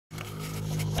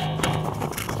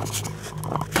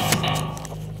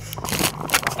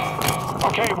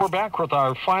Okay, we're back with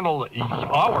our final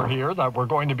hour here that we're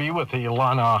going to be with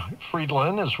Elana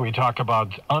Friedland as we talk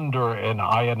about under an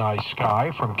ionized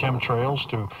sky, from chemtrails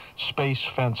to space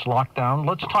fence lockdown.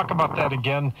 Let's talk about that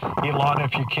again. Elana,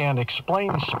 if you can,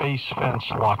 explain space fence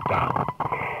lockdown.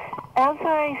 As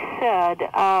I said,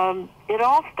 it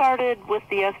all started with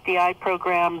the SDI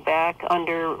program back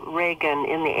under Reagan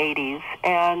in the 80s,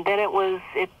 and then it went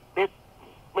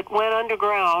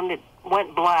underground. It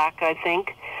went black, I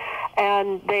think,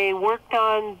 and they worked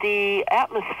on the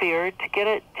atmosphere to get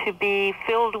it to be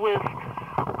filled with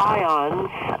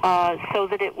ions so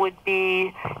that it would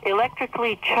be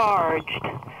electrically charged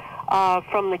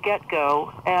from the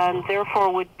get-go, and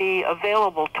therefore would be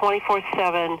available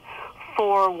 24/7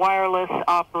 for wireless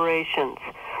operations.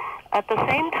 At the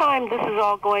same time this is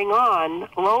all going on,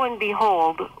 lo and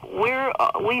behold,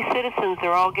 we citizens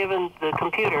are all given the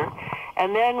computer,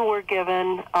 and then we're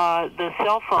given the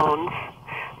cell phones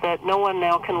that no one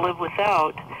now can live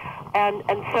without. And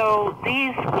so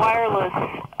these wireless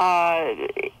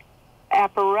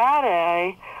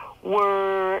apparatus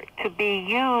were to be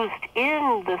used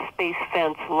in the space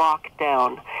fence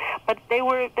lockdown. But they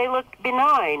looked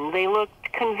benign, they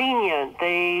looked convenient,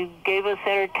 they gave us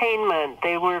entertainment,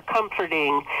 they were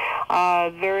comforting,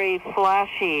 very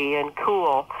flashy and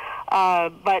cool.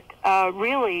 But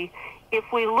really, if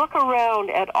we look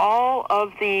around at all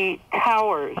of the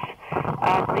towers,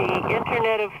 at the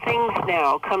Internet of Things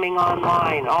now coming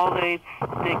online, all the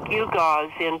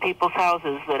gewgaws in people's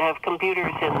houses that have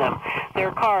computers in them,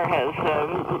 their car has a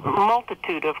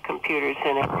multitude of computers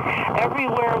in it.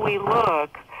 Everywhere we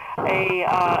look, a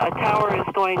tower is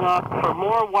going up for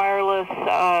more wireless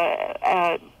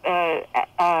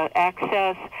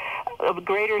access,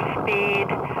 greater speed,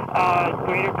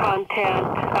 greater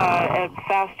content, and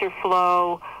faster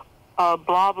flow,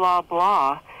 blah, blah,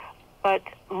 blah. But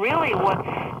really what's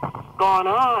gone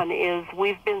on is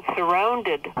we've been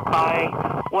surrounded by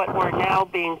what we're now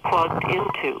being plugged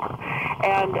into.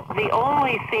 And the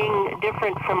only thing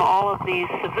different from all of these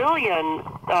civilian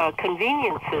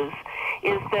conveniences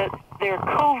is that they're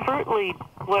covertly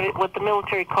what the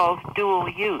military calls dual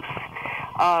use.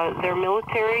 They're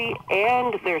military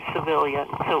and they're civilian.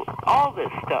 So all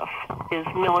this stuff is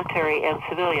military and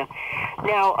civilian.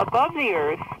 Now, above the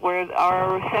Earth, where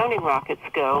our sounding rockets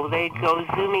go, they go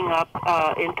zooming up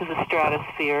into the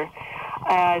stratosphere,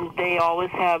 and they always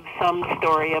have some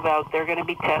story about they're going to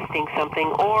be testing something,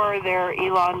 or they're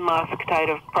Elon Musk type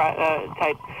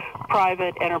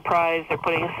private enterprise. They're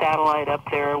putting a satellite up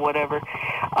there or whatever.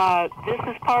 This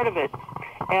is part of it.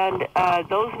 And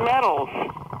those metals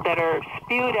that are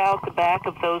spewed out the back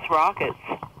of those rockets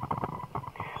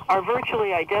are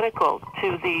virtually identical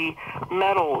to the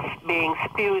metals being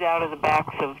spewed out of the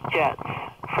backs of jets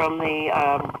from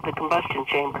the combustion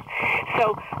chamber.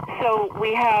 So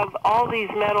we have all these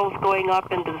metals going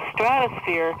up into the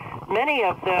stratosphere. Many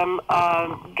of them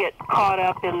get caught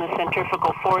up in the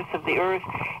centrifugal force of the Earth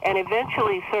and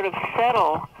eventually sort of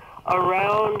settle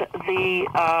around the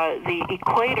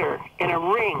equator in a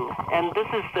ring. And this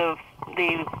is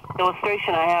the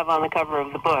illustration I have on the cover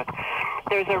of the book.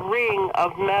 There's a ring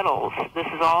of metals. This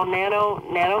is all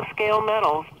nanoscale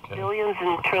metals, okay. Billions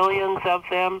and trillions of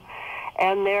them,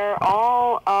 and they're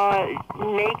all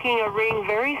making a ring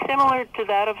very similar to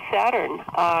that of Saturn,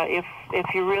 if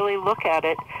you really look at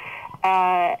it.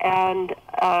 And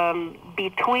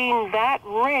between that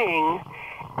ring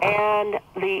and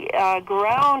the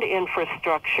ground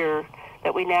infrastructure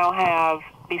that we now have,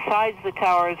 besides the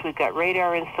towers, we've got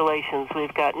radar installations,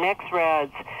 we've got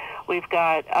NEXRADs, we've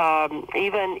got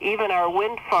even our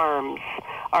wind farms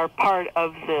are part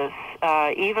of this.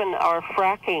 Even our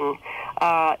fracking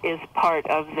is part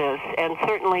of this. And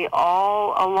certainly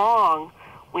all along,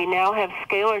 we now have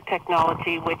scalar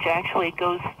technology, which actually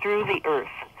goes through the Earth.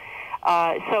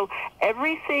 So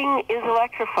everything is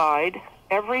electrified.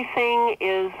 Everything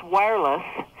is wireless.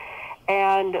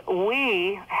 And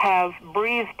we have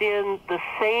breathed in the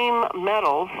same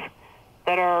metals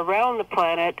that are around the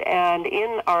planet and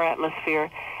in our atmosphere,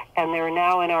 and they're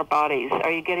now in our bodies.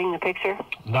 Are you getting the picture?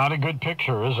 Not a good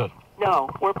picture, is it? No,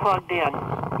 we're plugged in.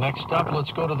 Next up,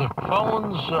 let's go to the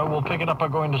phones. We'll pick it up by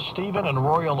going to Stephen in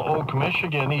Royal Oak,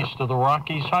 Michigan, east of the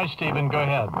Rockies. Hi, Stephen. Go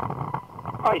ahead.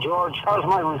 Hi, George. How's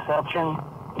my reception?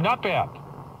 Not bad.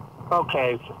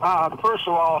 Okay. First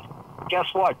of all, guess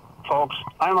what, folks?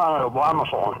 I'm on an Obama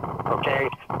phone, okay?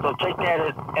 So take that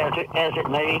as it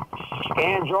may.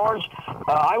 And, George,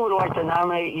 I would like to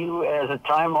nominate you as a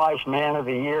Time Life Man of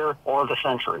the Year or the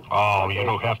Century. Oh, okay? You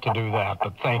don't have to do that,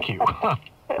 but thank you.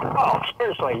 Oh,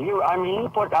 seriously. You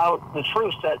put out the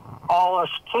truth that all us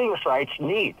Plebiscites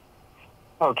need,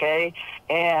 okay?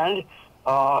 And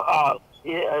Your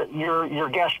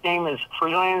guest name is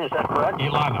Freeland, is that correct?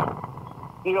 Elana.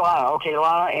 Elana, okay,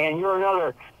 Elana, and you're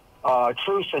another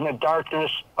truth in the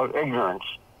darkness of ignorance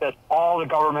that all the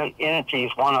government entities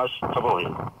want us to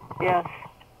believe. Yes,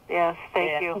 yes,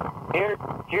 thank you.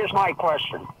 Here's my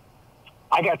question.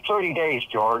 I got 30 days,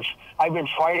 George. I've been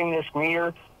fighting this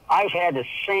meter. I've had the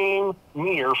same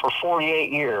meter for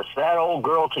 48 years. That old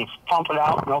girl keeps pumping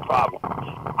out, no problem.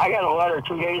 I got a letter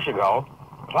 2 days ago.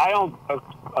 If I don't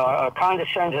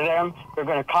condescend to them, they're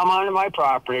going to come onto my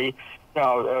property. You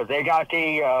know, they got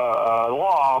the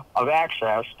law of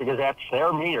access because that's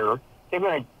their meter. They're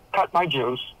going to cut my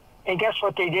juice. And guess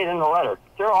what they did in the letter?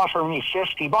 They're offering me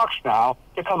 $50 now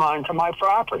to come onto my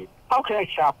property. How can I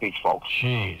stop these folks?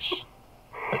 Jeez.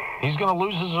 He's going to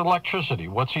lose his electricity.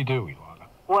 What's he do, Elana?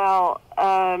 Well,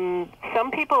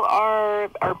 some people are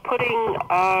putting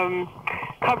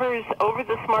covers over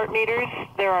the smart meters.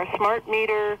 There are smart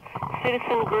meter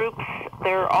citizen groups.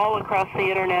 They're all across the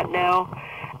internet now.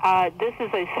 This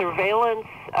is a surveillance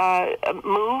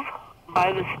move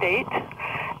by the state,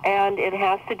 and it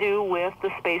has to do with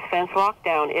the space fence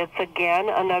lockdown. It's, again,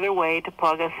 another way to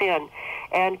plug us in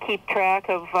and keep track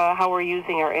of how we're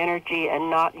using our energy and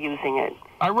not using it.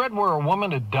 I read where a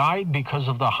woman had died because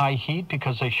of the high heat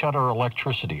because they shut her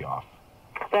electricity off.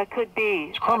 That could be.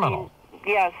 It's criminal.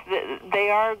 Yes,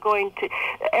 they are going to.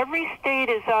 Every state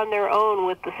is on their own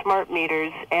with the smart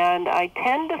meters, and I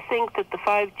tend to think that the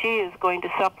 5G is going to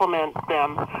supplement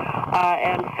them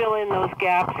and fill in those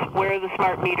gaps where the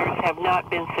smart meters have not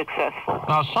been successful.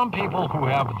 Now, some people who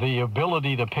have the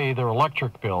ability to pay their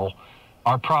electric bill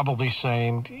are probably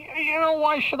saying, you know,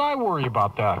 why should I worry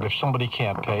about that? If somebody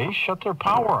can't pay, shut their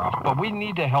power off. But we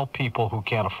need to help people who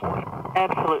can't afford it.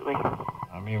 Absolutely.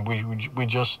 I mean, we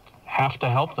just have to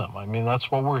help them. I mean, that's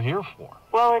what we're here for.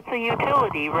 Well, it's a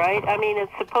utility, right? I mean,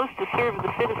 it's supposed to serve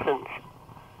the citizens.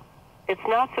 It's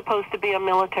not supposed to be a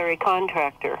military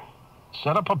contractor.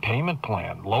 Set up a payment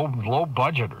plan, low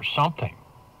budget or something.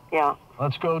 Yeah.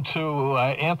 Let's go to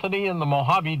Anthony in the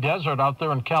Mojave Desert out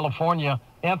there in California.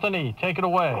 Anthony, take it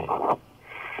away.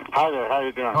 Hi there. How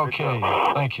you doing? Okay.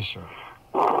 Thank you, sir.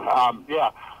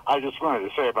 Yeah, I just wanted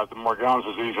to say about the Morgellons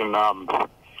disease, and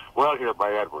we're out here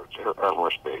by Edwards Air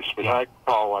Force Base, which I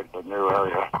call like the new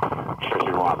area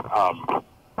 51.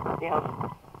 Yeah.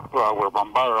 Well, we're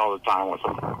bombarded all the time with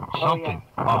them. Something.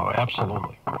 Oh,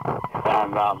 absolutely.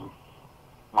 And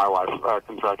my wife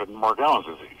contracted Morgellons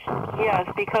disease. Yes,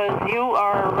 because you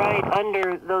are right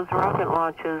under those rocket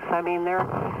launches. I mean, they're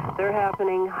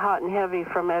happening hot and heavy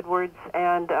from Edwards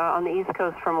and on the East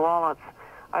Coast from Wallops.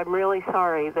 I'm really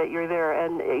sorry that you're there,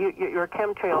 and your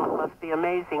chemtrails must be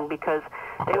amazing because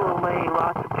they will lay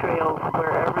lots of trails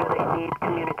wherever they need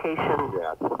communication.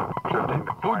 Yeah.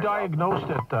 Who diagnosed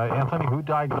it, Anthony? Who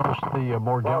diagnosed the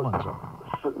Morgellons?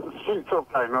 She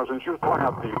self-diagnosed, and she was pulling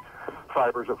out the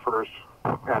fibers at first,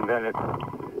 and then it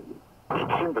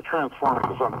seemed to transform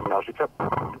into something else. She kept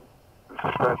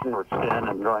scratching her skin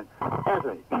and going,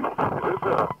 Anthony, is this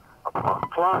a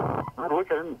blood clot? I look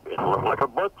at it, it looked like a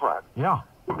blood clot. Yeah.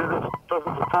 She did this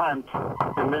dozens of times,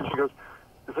 and then she goes,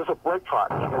 is this a blood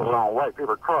clot? She has it on a white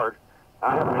paper card.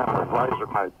 I haven't had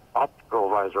my optical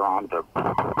visor on to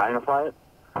magnify it,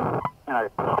 and I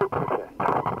took the thing,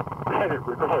 and it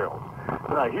recoils.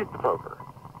 Then I heat the poker,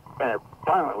 and it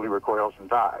violently recoils and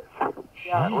dies.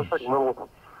 Yeah, it looks like it's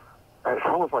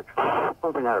almost like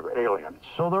something out of Alien.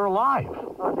 So they're alive.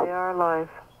 Oh, they are alive.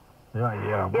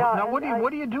 Yeah. Now, what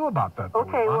do you do about that?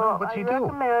 Okay, well, What's I he do?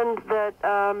 recommend that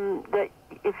that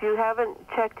if you haven't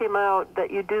checked him out,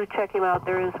 that you do check him out.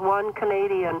 There is one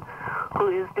Canadian who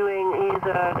is he's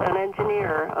an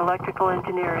engineer, electrical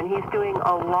engineer, and he's doing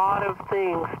a lot of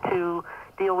things to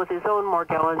deal with his own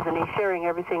Morgellons, and he's sharing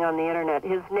everything on the internet.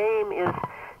 His name is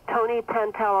Tony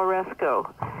Pantalaresco.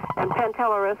 And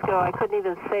Pantalaresco, I couldn't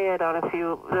even say it on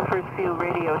the first few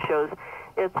radio shows.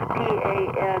 It's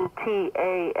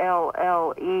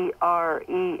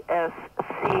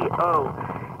Pantaleresco.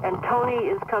 And Tony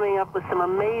is coming up with some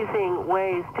amazing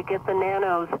ways to get the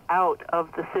nanos out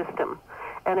of the system.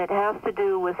 And it has to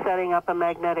do with setting up a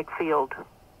magnetic field.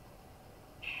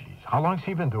 Jeez. How long has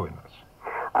he been doing this?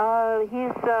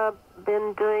 He's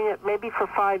been doing it maybe for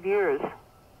 5 years.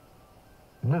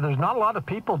 There's not a lot of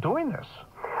people doing this.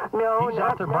 No, He's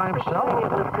out there by himself. Doing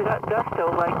it with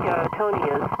gusto like Tony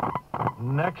is.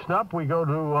 Next up, we go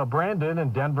to Brandon in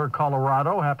Denver,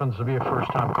 Colorado. Happens to be a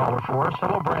first-time caller for us.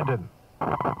 Hello, Brandon.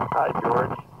 Hi,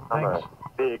 George. I'm Thanks. a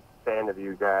big fan of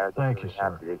you guys. Thank I'm you, really sir.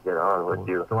 happy to get on with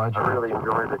you. Glad you I really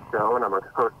enjoy the show, and I'm a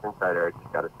Coast Insider, I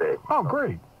just got to say. Oh,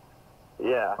 great.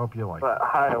 Yeah. Hope you like it. But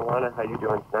hi, Elana. How you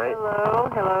doing tonight?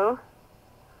 Hello.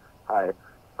 Hi.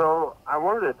 So I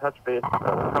wanted to touch base on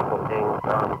a couple of things,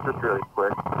 just really quick.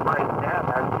 My dad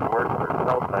actually works for a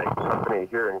cell site company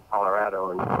here in Colorado,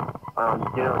 and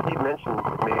you know, he mentioned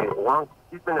to me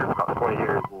he's been there for about 20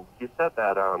 years, and he said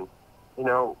that you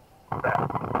know, that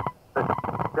the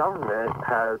government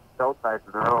has cell sites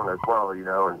of their own as well, you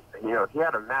know, and you know, he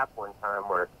had a map one time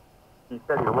where he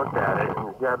said he looked at it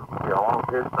and he had, you know, all of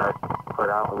his sites put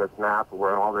out on this map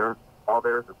where all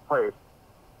theirs is placed.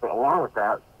 But along with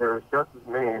that, there was just as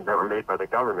many that were made by the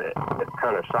government. It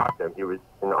kind of shocked him. He was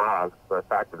in awe of the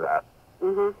fact of that.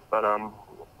 Mm-hmm. But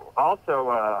also,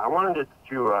 I wanted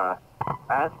to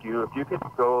ask you if you could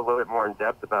go a little bit more in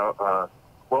depth about,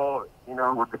 well, you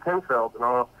know, with the chemtrails and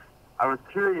all, I was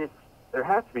curious, there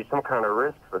has to be some kind of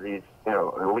risk for these, you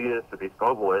know, elitists or these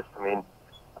globalists. I mean,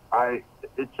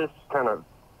 it just kind of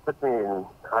puts me in,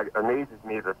 amazes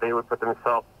me that they would put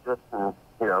themselves just in,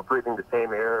 you know, breathing the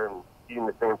same air and eating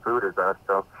the same food as us.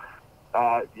 So,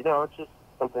 you know, it's just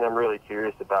something I'm really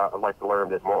curious about. I'd like to learn a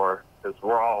bit more because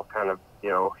we're all kind of, you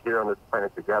know, here on this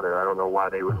planet together. I don't know why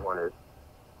they would want to.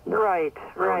 You know, Right.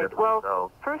 Well,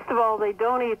 themselves. first of all, they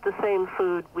don't eat the same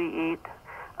food we eat.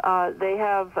 They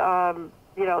have,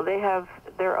 you know, they have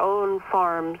their own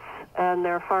farms, and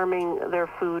they're farming their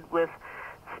food with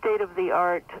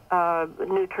state-of-the-art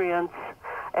nutrients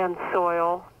and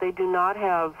soil. They do not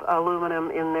have aluminum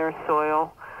in their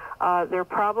soil. They're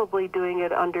probably doing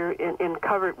it in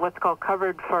covered, what's called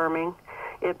covered farming.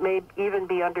 It may even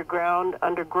be underground,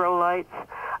 under grow lights.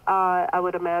 I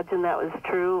would imagine that was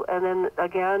true. And then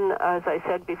again, as I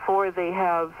said before, they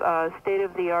have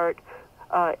state-of-the-art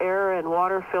air and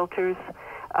water filters.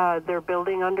 They're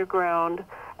building underground.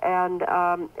 And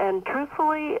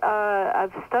truthfully,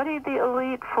 I've studied the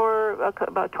elite for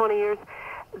about 20 years.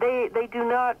 They do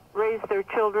not raise their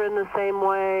children the same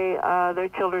way. Their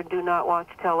children do not watch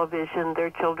television. Their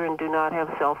children do not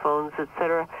have cell phones,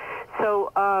 etc.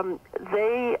 So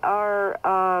they are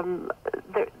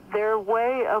their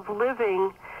way of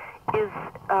living is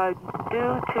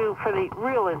due to, for the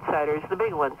real insiders, the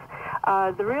big ones.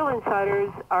 The real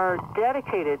insiders are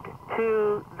dedicated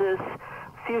to this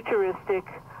futuristic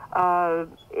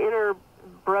inner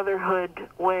brotherhood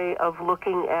way of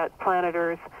looking at planet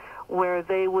Earth, where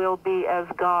they will be as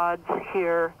gods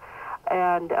here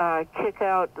and kick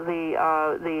out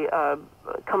the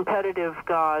competitive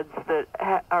gods that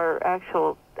are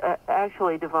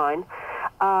actually divine,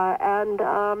 and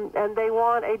they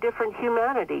want a different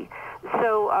humanity.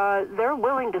 So they're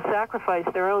willing to sacrifice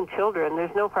their own children.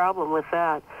 There's no problem with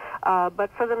that. But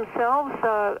for themselves,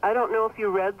 I don't know if you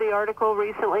read the article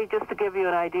recently, just to give you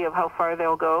an idea of how far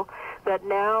they'll go, that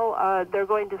now they're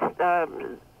going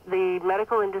to, the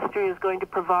medical industry is going to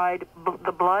provide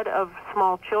the blood of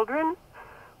small children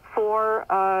for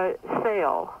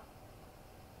sale.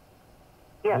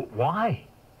 Yes. Why?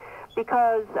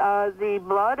 Because the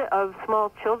blood of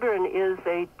small children is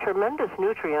a tremendous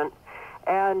nutrient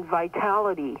and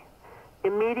vitality,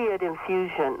 immediate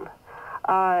infusion.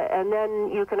 And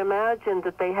then you can imagine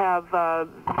that they have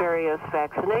various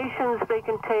vaccinations they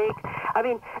can take. I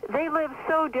mean, they live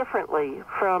so differently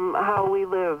from how we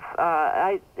live.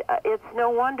 It's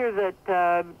no wonder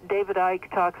that David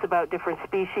Icke talks about different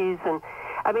species, and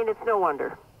I mean, it's no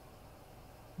wonder.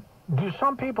 Do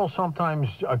some people sometimes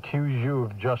accuse you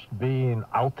of just being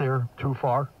out there too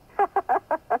far?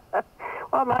 Well,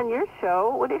 I'm on your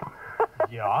show. What do you...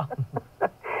 Yeah.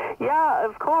 Yeah,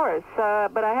 of course.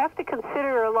 But I have to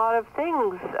consider a lot of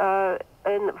things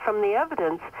from the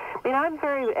evidence. I mean, I'm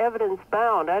very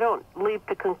evidence-bound. I don't leap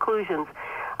to conclusions.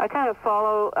 I kind of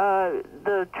follow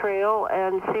the trail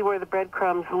and see where the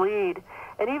breadcrumbs lead.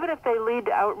 And even if they lead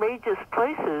to outrageous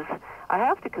places, I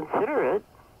have to consider it.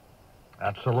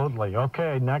 Absolutely.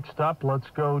 Okay, next up, let's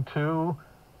go to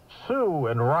Sue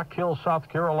in Rock Hill, South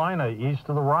Carolina, east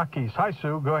of the Rockies. Hi,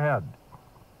 Sue. Go ahead.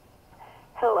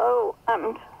 Hello.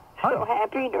 I'm so Hi.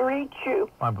 happy to reach you.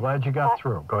 I'm glad you got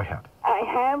through. Go ahead. I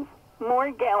have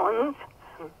more gallons.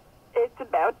 It's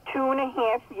about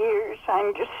 2.5 years.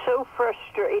 I'm just so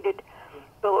frustrated.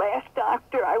 The last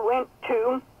doctor I went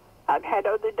to, I've had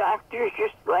other doctors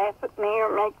just laugh at me or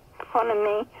make fun of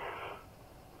me.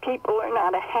 People are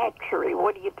not a hatchery.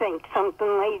 What do you think?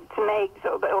 Something laid some eggs,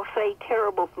 or they'll say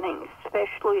terrible things,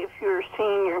 especially if you're a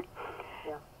senior.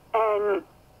 Yeah. And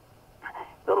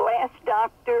the last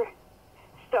doctor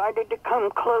started to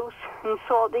come close and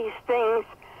saw these things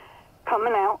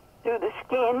coming out through the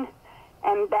skin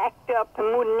and backed up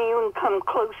and wouldn't even come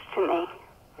close to me.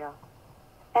 Yeah.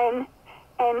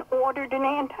 And ordered an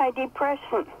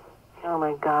antidepressant. Oh,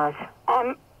 my gosh.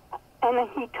 And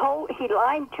he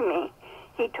lied to me.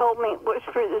 He told me it was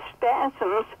for the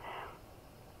spasms,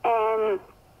 and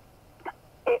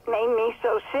it made me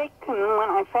so sick, and when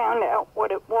I found out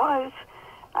what it was,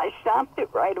 I stopped it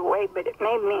right away, but it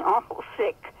made me awful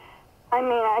sick. I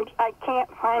mean, I can't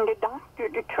find a doctor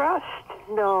to trust.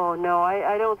 No,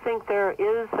 I don't think there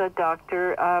is a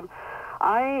doctor.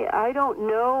 I don't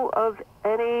know of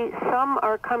any. Some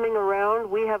are coming around.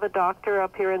 We have a doctor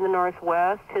up here in the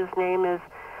Northwest. His name is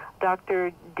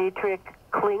Dr. Dietrich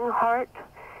Klinghardt.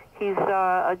 He's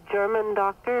a German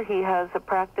doctor. He has a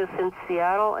practice in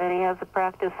Seattle, and he has a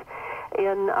practice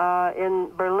in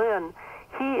Berlin.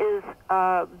 He is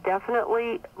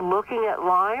definitely looking at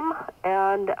Lyme,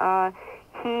 and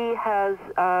he has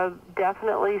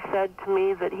definitely said to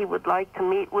me that he would like to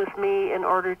meet with me in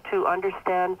order to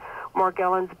understand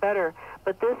Morgellons better.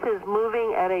 But this is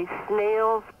moving at a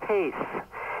snail's pace,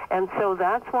 and so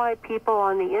that's why people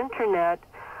on the internet,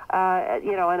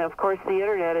 you know, and of course the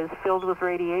internet is filled with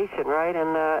radiation, right?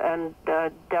 And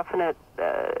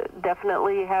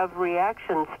definitely have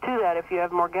reactions to that if you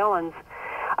have Morgellons.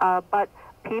 But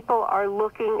people are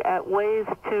looking at ways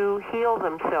to heal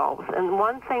themselves. And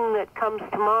one thing that comes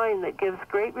to mind that gives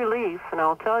great relief, and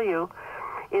I'll tell you,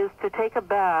 is to take a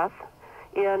bath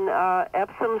in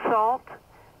Epsom salt,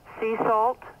 sea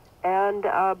salt, and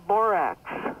borax,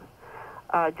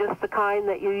 just the kind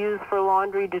that you use for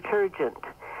laundry detergent.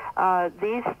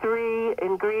 These three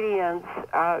ingredients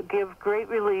give great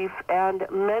relief, and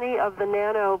many of the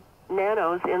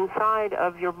nanos inside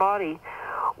of your body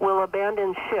will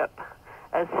abandon ship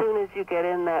as soon as you get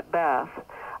in that bath.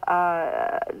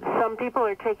 Some people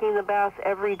are taking the bath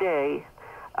every day.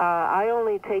 I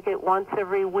only take it once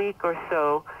every week or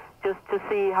so just to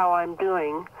see how I'm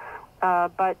doing.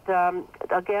 But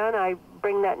again, I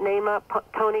bring that name up.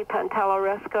 Tony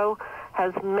Pantalaresco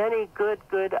has many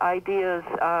good ideas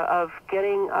of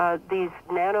getting these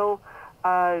nanobots,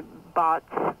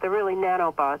 they're really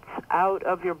nanobots, out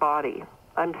of your body.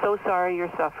 I'm so sorry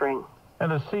you're suffering.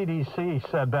 And the CDC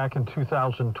said back in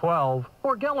 2012,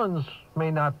 Morgellons may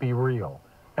not be real.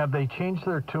 Have they changed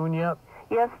their tune yet?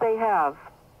 Yes, they have.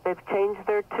 They've changed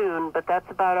their tune, but that's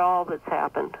about all that's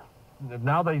happened.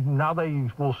 Now they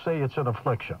will say it's an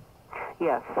affliction.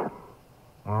 Yes.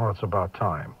 Well, it's about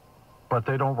time. But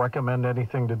they don't recommend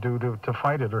anything to do to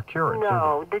fight it or cure it.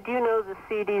 No. Did you know the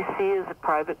CDC is a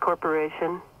private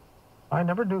corporation? I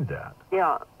never knew that.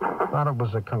 Yeah. I thought it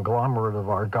was a conglomerate of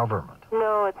our government.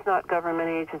 No, it's not government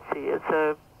agency. It's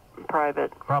a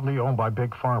private. Probably owned by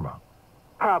Big Pharma.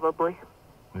 Probably.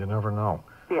 You never know.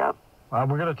 Yeah.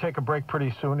 We're going to take a break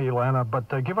pretty soon, Elana, but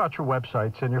give out your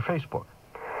websites and your Facebook.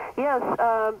 Yes,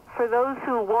 for those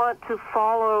who want to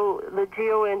follow the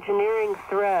geoengineering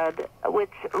thread,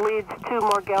 which leads to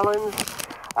Morgellons,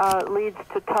 leads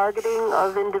to targeting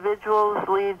of individuals,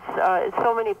 leads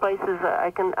so many places.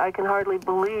 I can hardly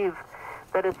believe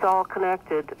that it's all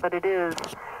connected, but it is.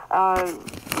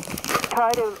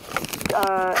 Try to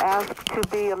ask to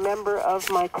be a member of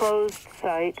my closed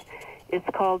site. It's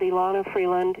called Elana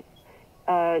Freeland,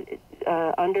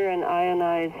 Under an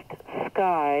Ionized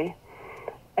Sky.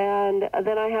 And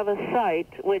then I have a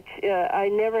site, which I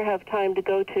never have time to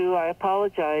go to. I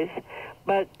apologize.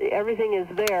 But everything is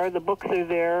there. The books are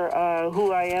there.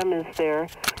 Who I am is there.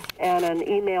 And an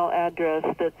email address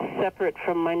that's separate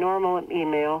from my normal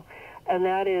email. And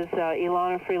that is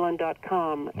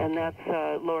elanafreeland.com. Okay. And that's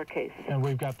lowercase. And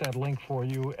we've got that link for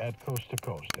you at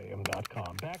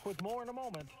coasttocoastam.com. Back with more in a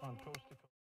moment on Coast to Coast.